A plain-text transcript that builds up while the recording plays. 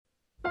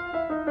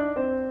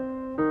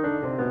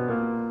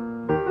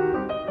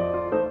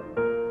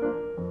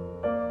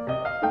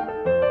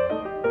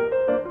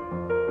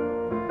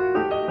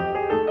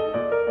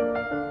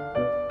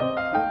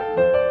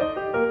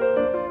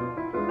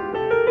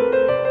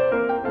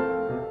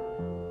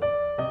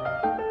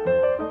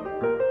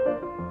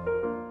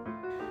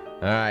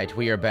All right,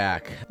 we are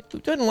back.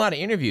 We've done a lot of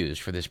interviews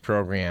for this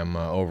program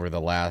over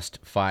the last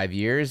 5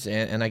 years,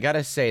 and I got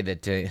to say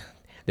that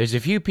there's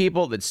a few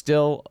people that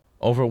still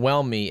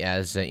overwhelm me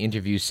as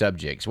interview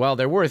subjects. Well,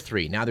 there were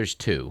 3. Now there's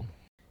 2.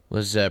 It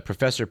was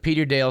Professor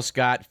Peter Dale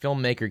Scott,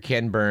 filmmaker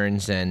Ken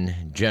Burns,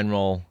 and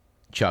General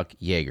Chuck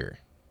Yeager.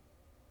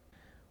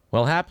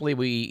 Well, happily,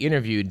 we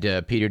interviewed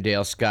Peter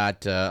Dale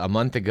Scott a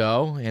month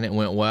ago, and it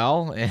went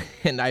well.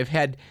 And I've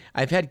had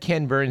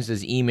Ken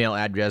Burns' email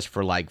address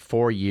for like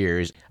 4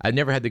 years. I've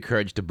never had the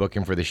courage to book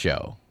him for the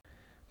show.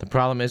 The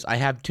problem is I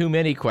have too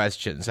many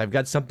questions. I've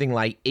got something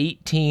like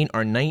 18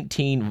 or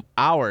 19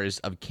 hours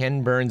of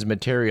Ken Burns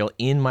material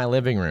in my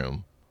living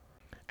room.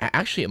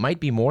 Actually, it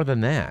might be more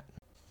than that.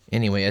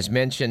 Anyway, as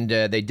mentioned,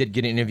 they did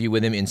get an interview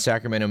with him in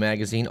Sacramento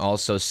Magazine,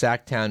 also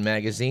Sacktown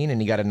Magazine,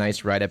 and he got a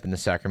nice write-up in the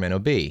Sacramento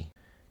Bee.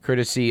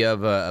 Courtesy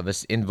of an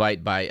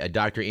invite by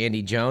Dr.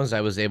 Andy Jones,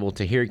 I was able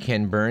to hear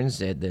Ken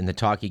Burns in the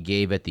talk he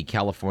gave at the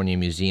California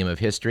Museum of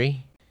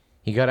History.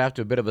 He got off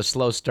to a bit of a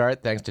slow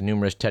start thanks to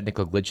numerous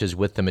technical glitches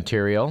with the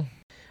material.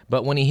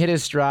 But when he hit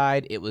his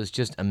stride, it was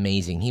just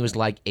amazing. He was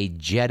like a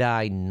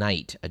Jedi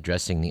Knight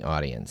addressing the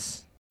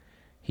audience.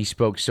 He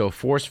spoke so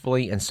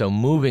forcefully and so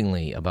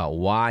movingly about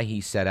why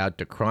he set out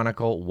to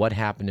chronicle what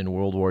happened in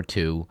World War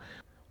II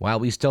while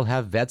we still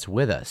have vets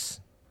with us.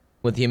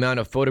 With the amount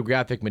of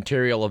photographic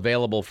material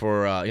available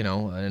for,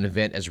 an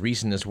event as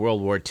recent as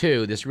World War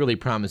II, this really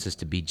promises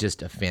to be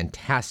just a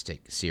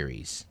fantastic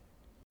series.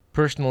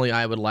 Personally,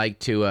 I would like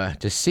to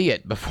see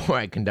it before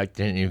I conduct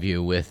an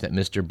interview with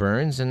Mr.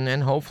 Burns,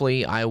 and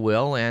hopefully I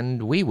will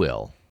and we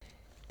will.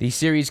 The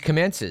series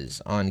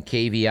commences on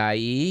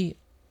KVIE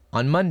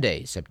on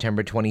Monday,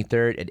 September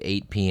 23rd at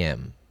 8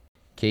 p.m.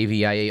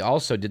 KVIA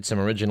also did some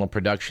original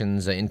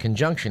productions in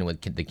conjunction with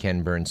the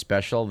Ken Burns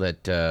special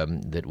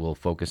that will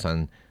focus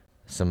on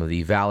some of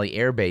the Valley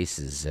air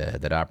bases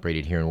that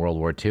operated here in World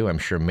War II. I'm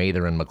sure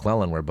Mather and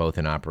McClellan were both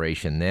in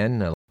operation then.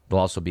 There'll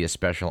also be a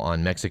special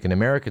on Mexican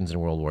Americans in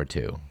World War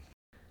II.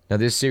 Now,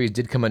 this series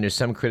did come under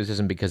some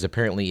criticism because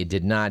apparently it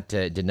did not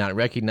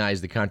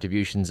recognize the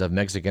contributions of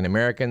Mexican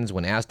Americans.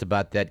 When asked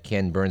about that,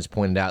 Ken Burns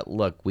pointed out,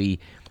 look, we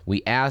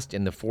asked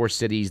in the 4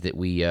 cities that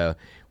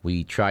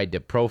we tried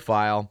to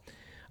profile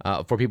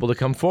for people to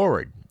come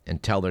forward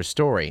and tell their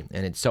story.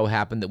 And it so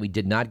happened that we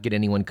did not get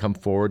anyone come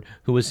forward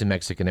who was a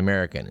Mexican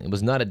American. It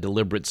was not a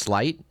deliberate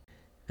slight.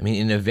 I mean,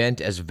 in an event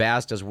as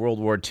vast as World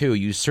War II,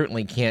 you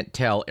certainly can't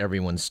tell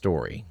everyone's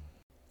story.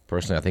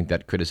 Personally, I think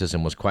that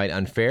criticism was quite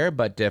unfair,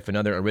 but if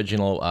another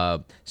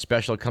original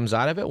special comes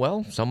out of it,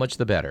 well, so much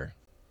the better.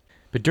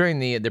 But during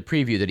the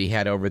preview that he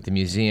had over at the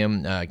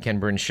museum, Ken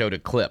Burns showed a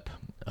clip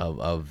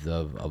of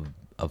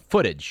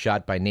footage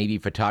shot by Navy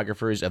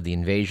photographers of the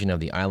invasion of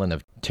the island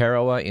of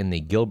Tarawa in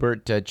the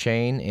Gilbert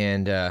chain.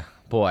 And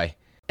boy,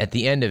 at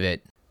the end of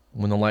it,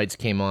 when the lights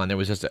came on, there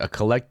was just a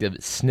collective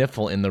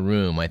sniffle in the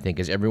room, I think,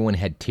 as everyone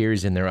had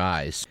tears in their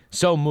eyes.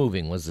 So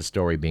moving was the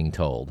story being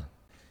told.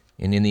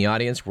 And in the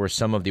audience were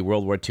some of the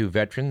World War II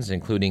veterans,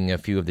 including a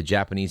few of the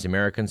Japanese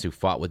Americans who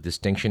fought with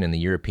distinction in the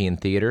European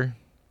theater.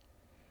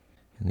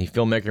 And the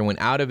filmmaker went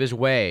out of his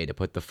way to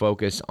put the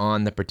focus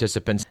on the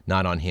participants,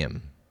 not on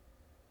him.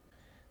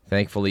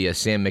 Thankfully,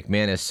 Sam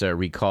McManus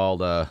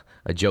recalled a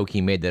joke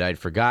he made that I'd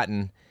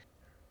forgotten.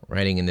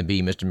 Writing in the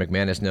Bee, Mr.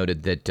 McManus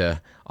noted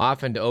that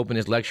often to open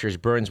his lectures,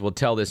 Burns will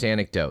tell this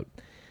anecdote.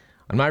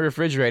 On my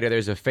refrigerator,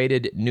 there's a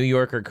faded New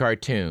Yorker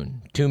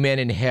cartoon, 2 men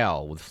in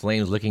hell with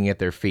flames licking at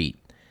their feet.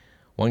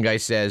 One guy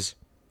says,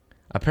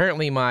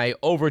 apparently my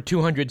over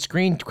 200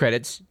 screen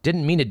credits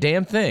didn't mean a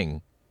damn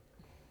thing.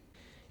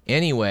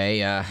 Anyway,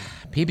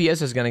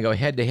 PBS is going to go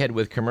head-to-head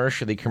with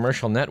the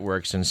commercial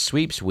networks in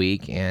Sweeps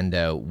Week, and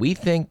we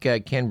think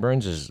Ken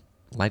Burns is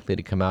likely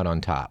to come out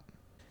on top.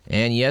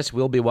 And yes,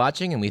 we'll be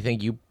watching, and we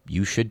think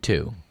you should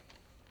too.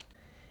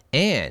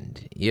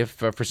 And if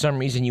for some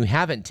reason you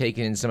haven't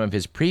taken in some of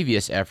his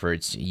previous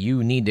efforts,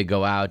 you need to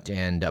go out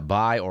and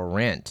buy or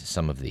rent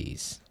some of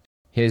these.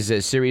 His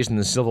series in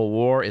the Civil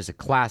War is a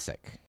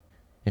classic.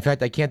 In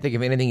fact, I can't think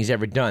of anything he's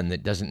ever done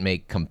that doesn't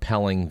make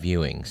compelling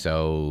viewing.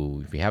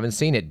 So if you haven't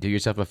seen it, do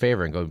yourself a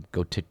favor and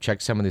go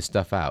check some of this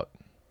stuff out.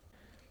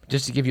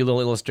 Just to give you a little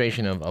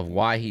illustration of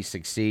why he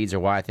succeeds, or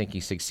why I think he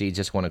succeeds,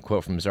 just want to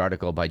quote from his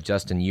article by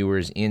Justin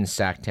Ewers in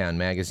Sacktown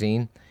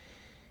Magazine.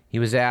 He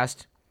was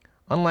asked,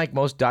 unlike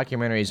most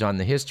documentaries on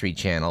the History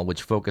Channel,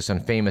 which focus on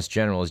famous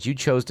generals, you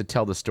chose to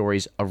tell the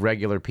stories of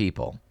regular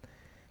people.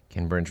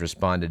 Ken Burns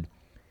responded,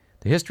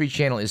 the History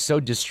Channel is so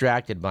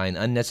distracted by an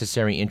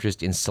unnecessary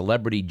interest in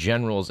celebrity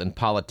generals and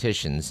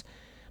politicians,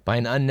 by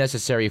an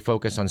unnecessary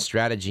focus on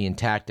strategy and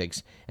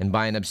tactics, and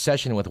by an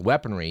obsession with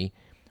weaponry,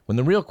 when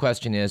the real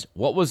question is,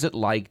 what was it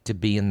like to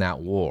be in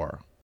that war?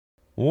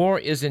 War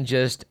isn't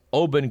just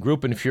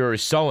Obergruppenführer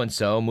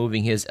so-and-so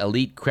moving his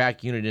elite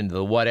crack unit into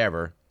the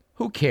whatever.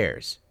 Who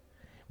cares?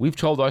 We've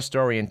told our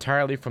story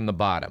entirely from the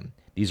bottom.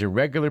 These are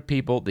regular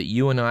people that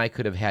you and I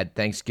could have had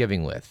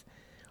Thanksgiving with.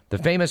 The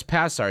famous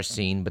pass our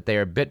scene, but they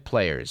are bit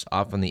players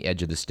off on the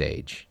edge of the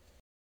stage.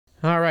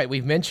 All right,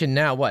 we've mentioned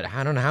now,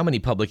 I don't know how many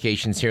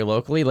publications here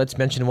locally. Let's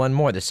mention one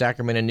more, the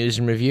Sacramento News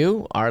and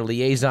Review. Our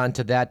liaison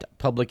to that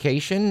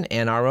publication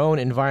and our own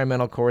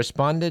environmental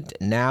correspondent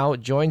now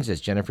joins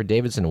us. Jennifer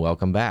Davidson,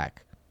 welcome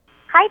back.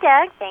 Hi,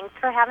 Doug. Thanks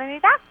for having me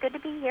back. Good to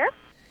be here.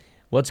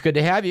 Well, it's good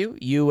to have you.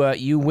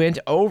 You went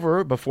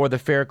over before the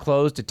fair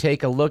closed to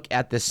take a look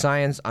at the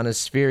Science on a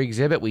Sphere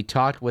exhibit. We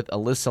talked with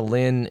Alyssa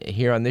Lynn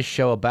here on this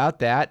show about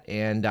that,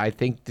 and I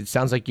think it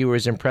sounds like you were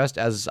as impressed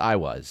as I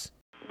was.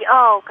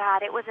 Oh,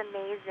 God, it was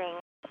amazing.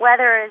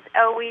 Weather has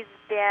always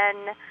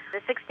been the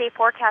 6-day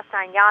forecast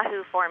on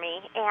Yahoo for me,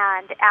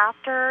 and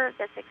after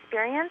this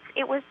experience,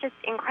 it was just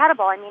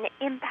incredible. I mean, it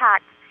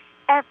impacts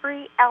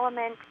every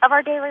element of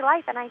our daily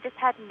life, and I just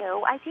had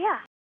no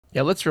idea.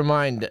 Yeah, let's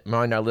remind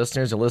our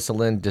listeners, Alyssa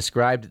Lynn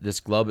described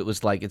this globe.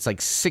 It's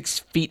like 6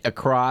 feet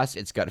across.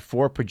 It's got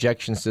 4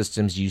 projection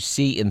systems. You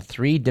see in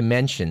 3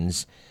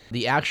 dimensions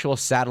the actual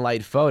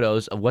satellite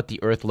photos of what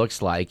the Earth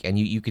looks like, and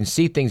you can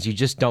see things you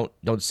just don't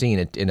see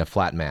in a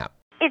flat map.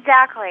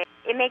 Exactly.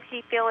 It makes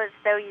you feel as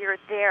though you're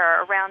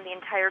there around the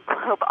entire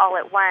globe all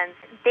at once.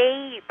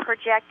 They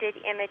projected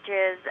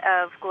images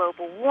of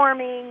global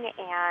warming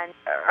and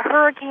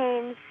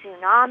hurricanes,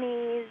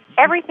 tsunamis,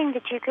 everything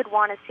that you could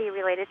want to see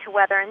related to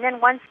weather. And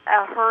then once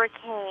a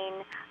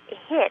hurricane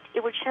hit,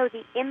 it would show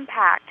the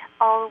impact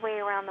all the way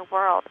around the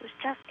world. It was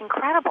just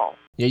incredible.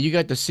 Yeah, you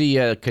got to see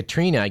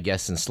Katrina, I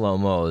guess, in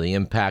slow-mo, the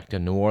impact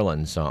of New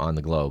Orleans on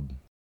the globe.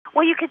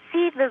 Well, you could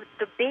see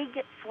the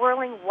big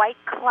swirling white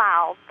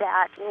cloud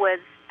that was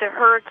the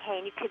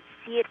hurricane. You could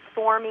see it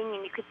forming,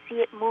 and you could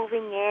see it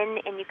moving in,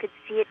 and you could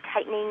see it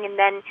tightening, and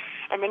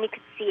then you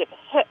could see it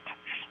hit.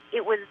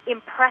 It was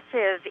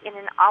impressive in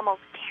an almost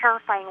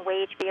terrifying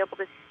way to be able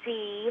to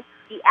see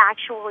the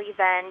actual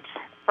event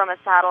from a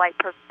satellite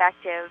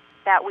perspective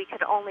that we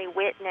could only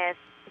witness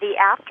the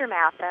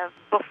aftermath of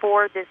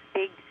before this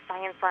big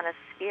Science on a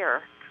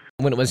Sphere.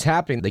 When it was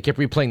happening, they kept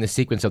replaying the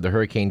sequence of the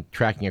hurricane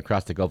tracking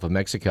across the Gulf of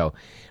Mexico.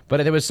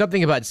 But there was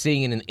something about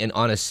seeing it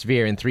on a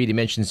sphere in 3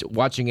 dimensions,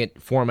 watching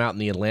it form out in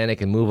the Atlantic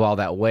and move all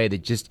that way,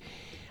 that just...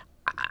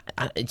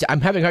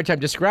 I'm having a hard time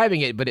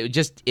describing it, but it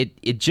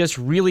just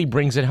really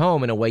brings it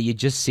home in a way you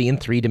just see in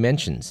 3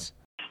 dimensions.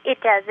 It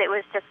does. It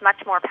was just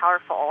much more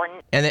powerful.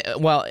 And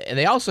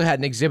they also had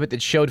an exhibit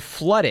that showed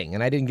flooding,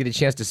 and I didn't get a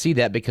chance to see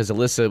that because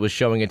Alyssa was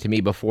showing it to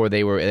me before they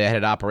had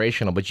it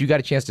operational. But you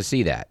got a chance to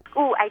see that.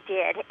 Ooh, I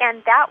did.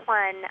 And that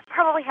one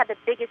probably had the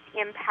biggest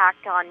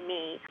impact on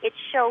me. It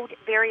showed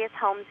various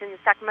homes in the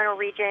Sacramento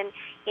region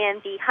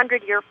in the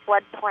 100-year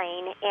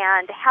floodplain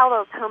and how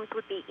those homes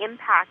would be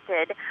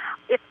impacted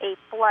if a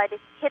flood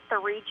hit the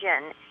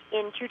region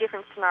in 2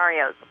 different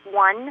scenarios.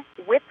 1,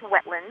 with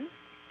wetlands,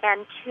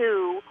 and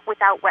 2,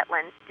 without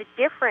wetlands. The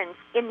difference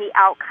in the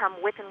outcome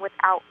with and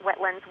without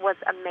wetlands was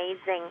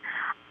amazing.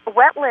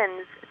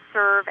 Wetlands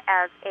serve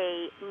as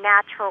a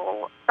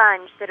natural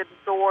sponge that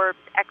absorbs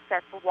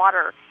excess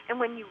water. And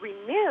when you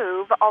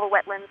remove all the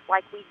wetlands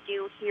like we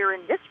do here in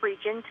this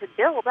region to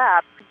build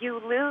up, you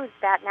lose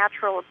that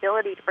natural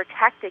ability to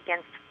protect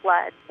against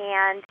floods.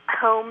 And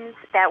homes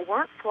that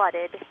weren't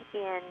flooded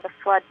in the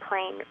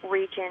floodplain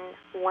region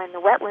when the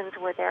wetlands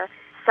were there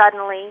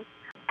suddenly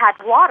had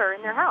water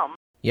in their home.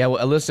 Yeah,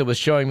 well, Alyssa was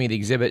showing me the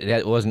exhibit.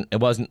 It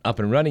wasn't up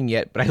and running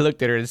yet, but I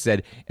looked at her and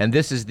said, "And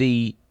this is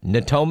the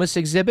Natomas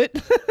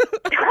exhibit?"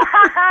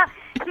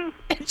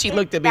 And she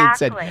looked at me and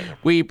said,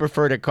 "We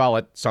prefer to call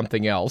it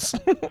something else."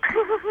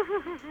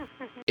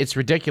 It's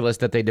ridiculous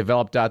that they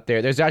developed out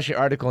there. There's actually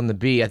an article in the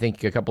Bee, I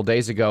think a couple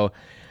days ago.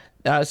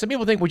 Some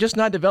people think we're just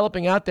not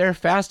developing out there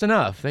fast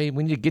enough. We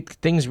need to get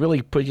things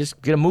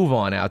just get a move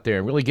on out there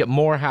and really get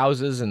more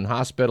houses and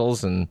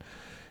hospitals and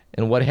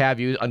what have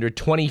you under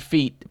 20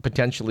 feet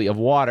potentially of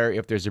water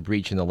if there's a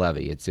breach in the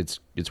levee. It's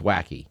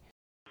wacky.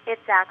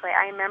 Exactly.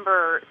 I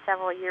remember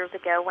several years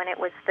ago when it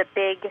was the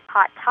big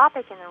hot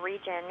topic in the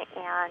region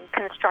and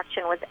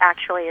construction was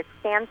actually at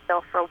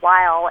standstill for a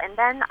while. And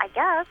then I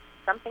guess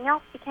something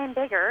else became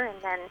bigger. And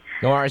then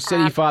no, our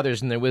city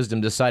fathers in their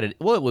wisdom decided,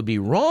 well, it would be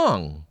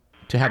wrong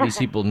to have these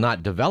people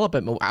not develop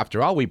it.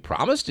 After all, we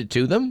promised it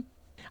to them.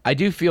 I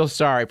do feel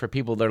sorry for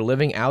people that are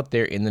living out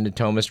there in the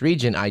Natomas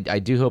region. I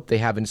do hope they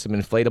have some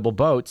inflatable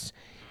boats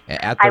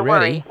at the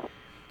ready.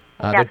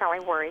 I definitely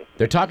worry.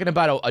 They're talking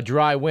about a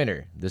dry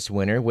winter this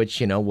winter,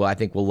 which, I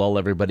think will lull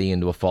everybody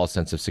into a false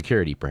sense of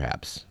security,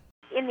 perhaps.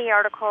 In the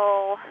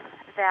article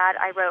that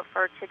I wrote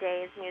for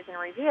today's News and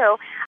Review,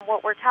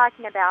 what we're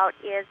talking about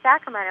is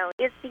Sacramento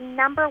is the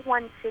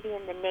 #1 city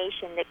in the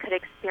nation that could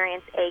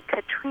experience a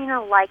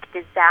Katrina-like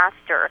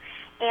disaster.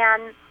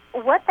 And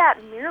what that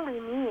merely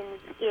means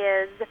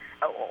is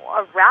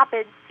a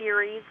rapid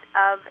series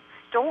of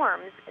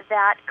storms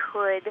that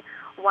could,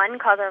 1,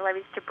 cause our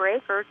levees to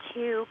break, or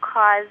 2,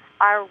 cause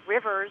our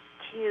rivers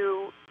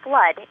to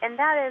flood. And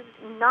that is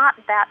not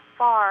that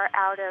far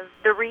out of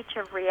the reach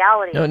of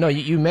reality. No,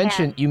 you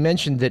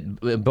mentioned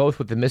that both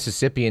with the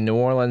Mississippi in New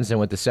Orleans and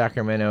with the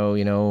Sacramento,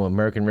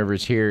 American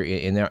rivers here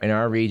in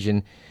our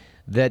region,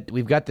 that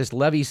we've got this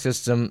levee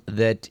system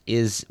that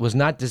was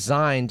not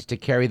designed to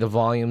carry the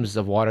volumes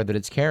of water that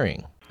it's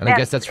carrying. And I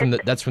guess that's from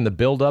the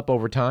buildup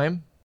over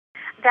time?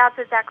 That's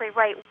exactly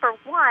right. For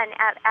one,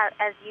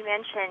 as you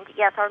mentioned,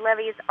 yes, our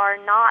levees are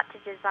not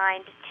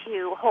designed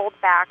to hold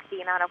back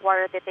the amount of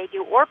water that they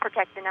do or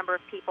protect the number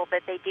of people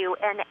that they do.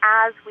 And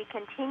as we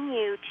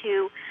continue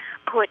to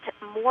put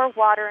more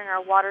water in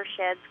our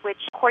watersheds,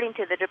 which, according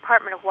to the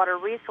Department of Water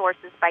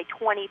Resources, by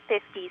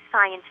 2050,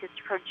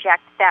 scientists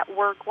project that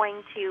we're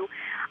going to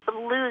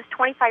lose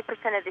 25%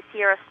 of the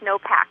Sierra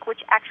snowpack,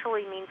 which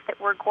actually means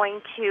that we're going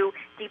to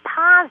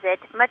deposit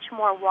much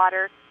more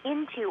water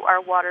into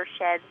our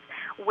watersheds,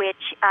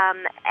 which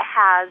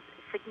has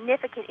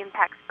significant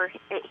impacts for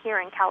here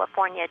in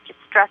California. It just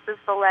stresses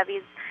the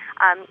levees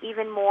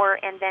even more,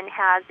 and then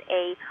has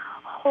a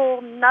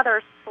whole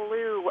nother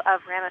slew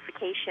of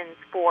ramifications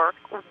for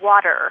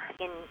water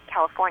in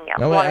California.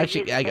 No,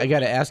 actually, I got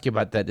to ask you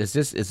about that. Is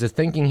the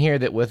thinking here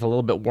that with a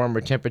little bit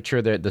warmer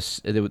temperature,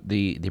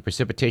 the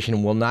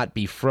precipitation will not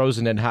be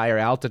frozen at higher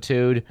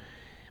altitude,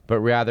 but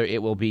rather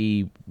it will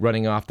be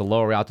running off the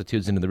lower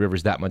altitudes into the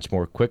rivers that much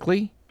more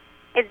quickly?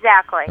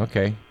 Exactly.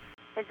 Okay.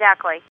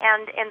 Exactly.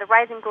 And the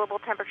rising global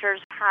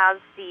temperatures has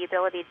the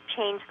ability to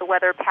change the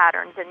weather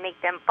patterns and make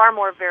them far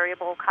more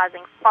variable,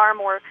 causing far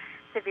more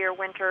severe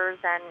winters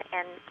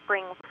and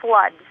spring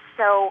floods.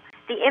 So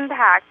the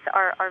impacts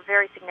are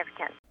very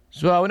significant.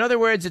 So in other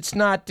words, it's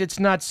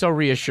not so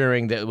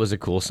reassuring that it was a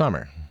cool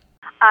summer.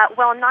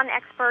 Well, I'm not an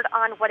expert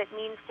on what it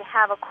means to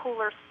have a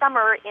cooler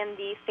summer in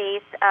the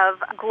face of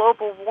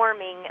global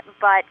warming,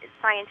 but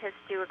scientists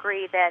do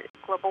agree that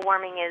global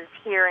warming is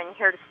here and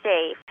here to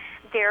stay.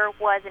 There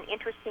was an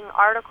interesting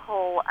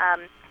article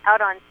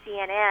out on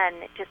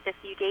CNN just a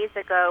few days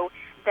ago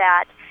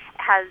that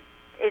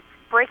it's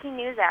breaking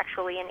news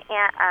actually, in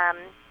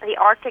the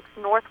Arctic's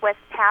northwest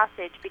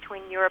passage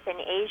between Europe and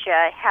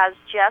Asia has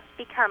just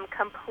become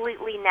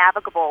completely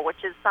navigable,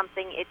 which is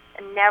something it's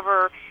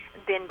never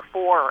been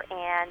before,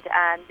 and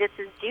this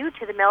is due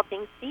to the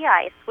melting sea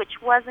ice,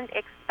 which wasn't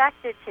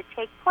expected to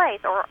take place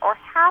or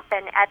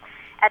happen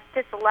at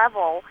this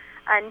level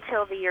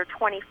until the year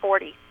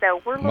 2040.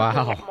 So we're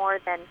looking at more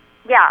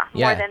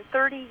than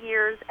 30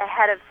 years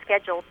ahead of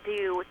schedule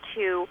due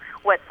to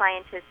what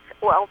scientists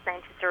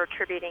are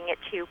attributing it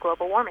to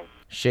global warming.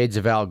 Shades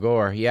of Al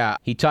Gore, yeah.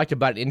 He talked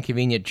about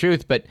inconvenient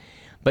truth, but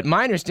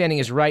my understanding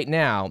is right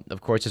now,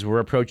 of course, as we're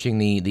approaching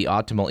the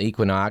autumnal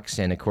equinox,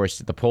 and of course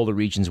the polar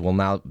regions will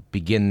now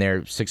begin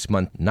their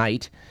 6-month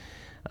night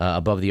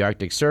above the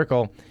Arctic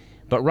Circle.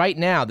 But right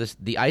now,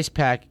 the ice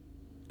pack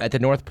at the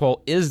North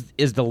Pole is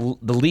the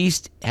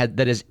least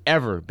that has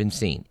ever been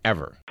seen,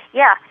 ever.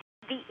 Yeah.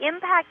 The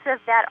impacts of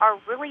that are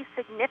really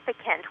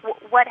significant.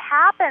 What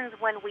happens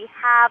when we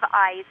have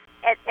ice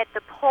at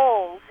the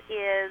poles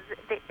is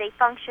they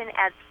function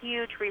as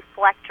huge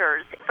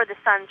reflectors for the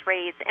sun's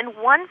rays. And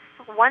once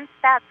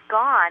that's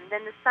gone,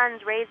 then the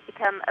sun's rays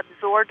become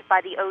absorbed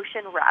by the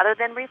ocean rather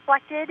than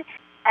reflected.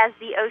 As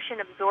the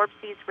ocean absorbs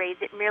these rays,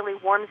 it merely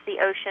warms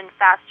the ocean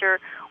faster,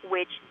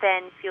 which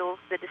then fuels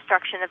the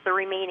destruction of the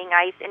remaining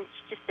ice, and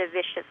it's just a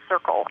vicious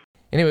circle.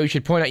 Anyway, we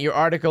should point out your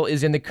article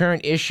is in the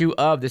current issue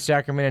of the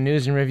Sacramento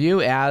News and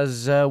Review,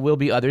 as will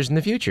be others in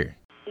the future.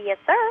 Yes,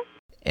 sir.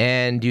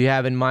 And do you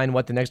have in mind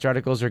what the next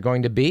articles are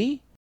going to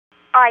be?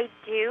 I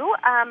do.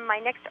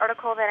 My next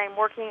article that I'm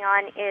working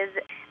on is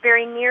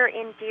very near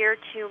and dear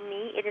to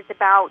me. It is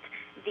about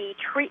the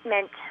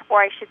treatment,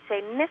 or I should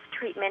say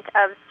mistreatment,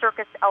 of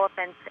circus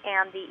elephants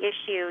and the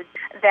issues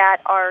that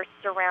are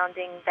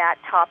surrounding that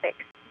topic.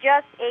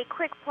 Just a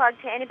quick plug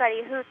to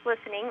anybody who's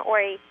listening, or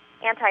a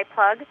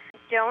anti-plug: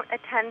 don't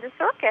attend the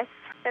circus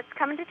that's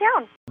coming to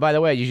town. By the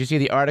way, did you see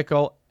the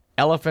article?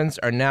 Elephants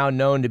are now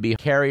known to be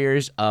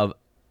carriers of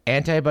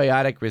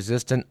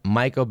antibiotic-resistant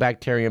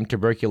Mycobacterium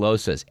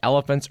tuberculosis.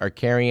 Elephants are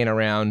carrying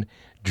around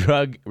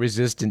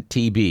drug-resistant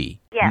TB.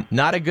 Yes.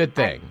 Not a good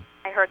thing.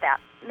 I heard that.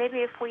 Maybe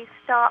if we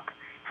stop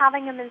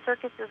having them in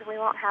circuses, we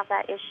won't have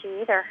that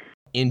issue either.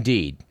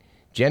 Indeed.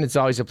 Jen, it's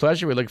always a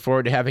pleasure. We look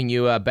forward to having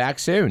you back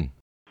soon.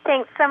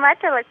 Thanks so much.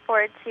 I look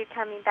forward to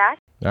coming back.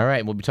 All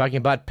right. We'll be talking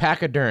about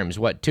pachyderms.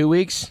 What, 2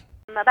 weeks?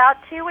 About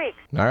 2 weeks.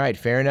 All right.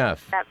 Fair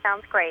enough. That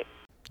sounds great.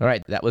 All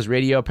right. That was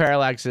Radio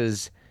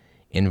Parallax's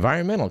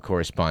environmental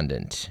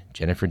correspondent,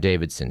 Jennifer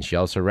Davidson. She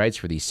also writes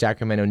for the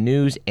Sacramento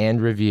News and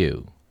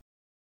Review.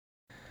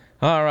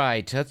 All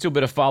right, let's do a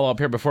bit of follow-up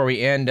here before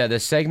we end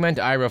this segment.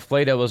 Ira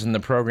Flatow was in the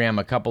program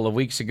a couple of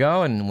weeks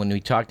ago, and when we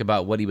talked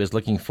about what he was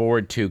looking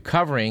forward to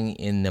covering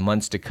in the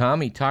months to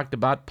come, he talked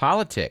about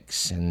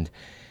politics and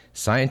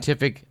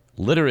scientific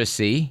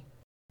literacy,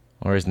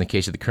 or as in the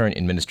case of the current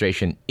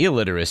administration,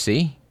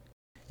 illiteracy.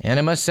 And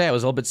I must say, I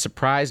was a little bit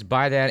surprised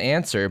by that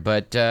answer,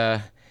 but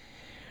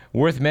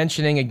worth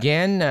mentioning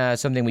again,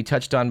 something we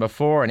touched on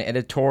before, an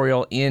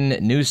editorial in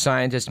New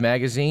Scientist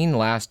magazine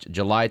last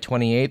July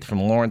 28th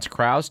from Lawrence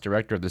Krauss,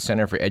 director of the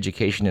Center for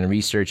Education and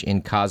Research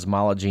in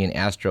Cosmology and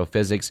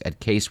Astrophysics at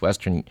Case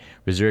Western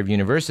Reserve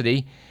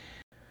University,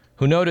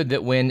 who noted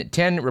that when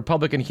 10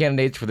 Republican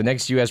candidates for the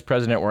next U.S.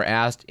 president were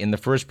asked in the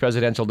first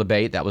presidential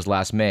debate, that was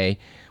last May,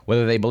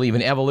 whether they believe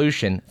in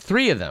evolution,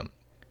 3 of them,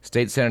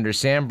 State Senator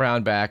Sam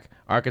Brownback,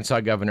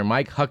 Arkansas Governor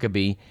Mike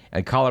Huckabee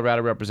and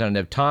Colorado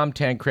Representative Tom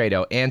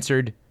Tancredo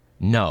answered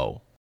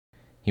no.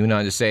 He went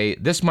on to say,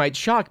 this might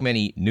shock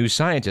many New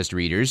Scientist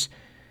readers,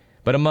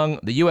 but among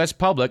the U.S.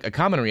 public, a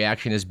common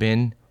reaction has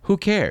been, who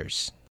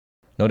cares?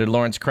 Noted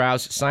Lawrence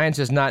Krauss, science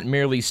is not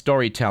merely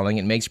storytelling.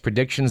 It makes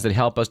predictions that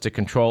help us to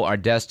control our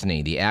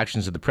destiny. The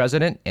actions of the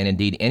president, and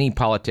indeed any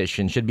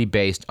politician, should be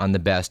based on the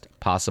best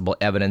possible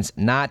evidence,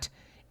 not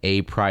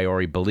a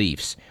priori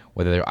beliefs,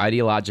 whether they're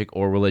ideologic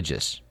or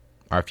religious.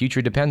 Our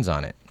future depends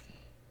on it.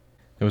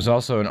 There was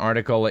also an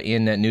article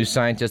in New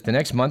Scientist the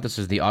next month. This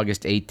is the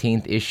August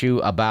 18th issue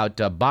about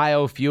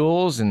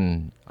biofuels,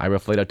 and Ira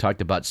Flato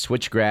talked about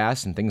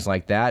switchgrass and things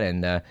like that,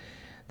 and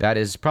that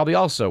is probably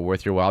also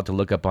worth your while to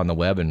look up on the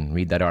web and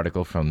read that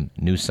article from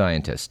New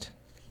Scientist.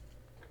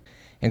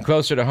 And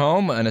closer to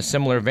home, in a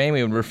similar vein,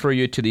 we would refer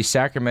you to the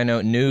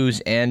Sacramento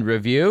News and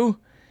Review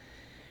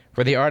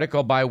for the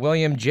article by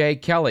William J.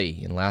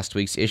 Kelly in last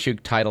week's issue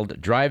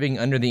titled Driving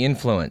Under the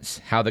Influence,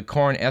 How the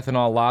Corn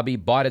Ethanol Lobby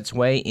Bought Its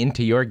Way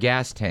into Your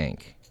Gas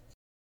Tank.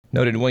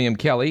 Noted William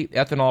Kelly,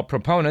 ethanol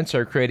proponents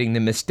are creating the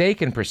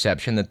mistaken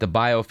perception that the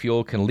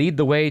biofuel can lead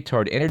the way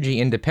toward energy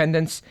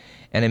independence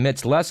and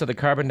emits less of the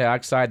carbon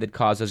dioxide that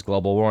causes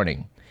global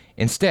warming.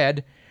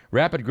 Instead,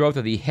 rapid growth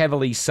of the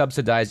heavily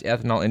subsidized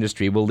ethanol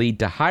industry will lead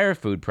to higher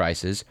food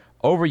prices,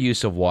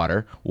 overuse of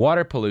water,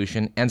 water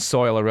pollution, and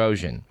soil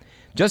erosion.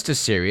 Just as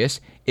serious,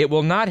 it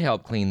will not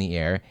help clean the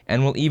air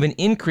and will even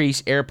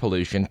increase air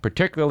pollution,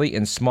 particularly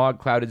in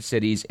smog-clouded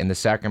cities in the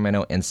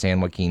Sacramento and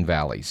San Joaquin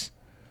valleys.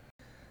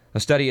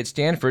 A study at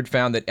Stanford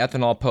found that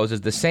ethanol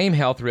poses the same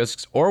health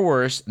risks or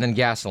worse than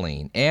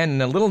gasoline. And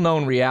in a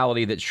little-known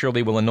reality that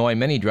surely will annoy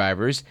many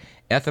drivers,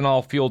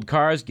 ethanol-fueled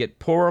cars get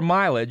poorer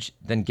mileage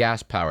than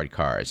gas-powered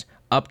cars,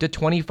 up to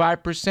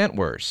 25%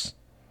 worse.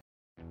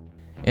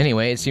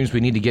 Anyway, it seems we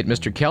need to get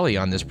Mr. Kelly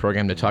on this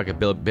program to talk a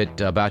bit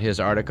about his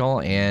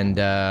article and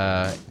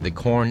the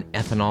corn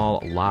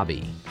ethanol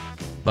lobby.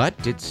 But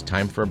it's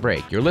time for a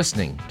break. You're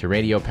listening to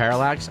Radio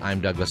Parallax. I'm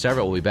Douglas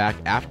Everett. We'll be back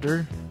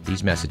after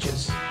these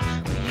messages.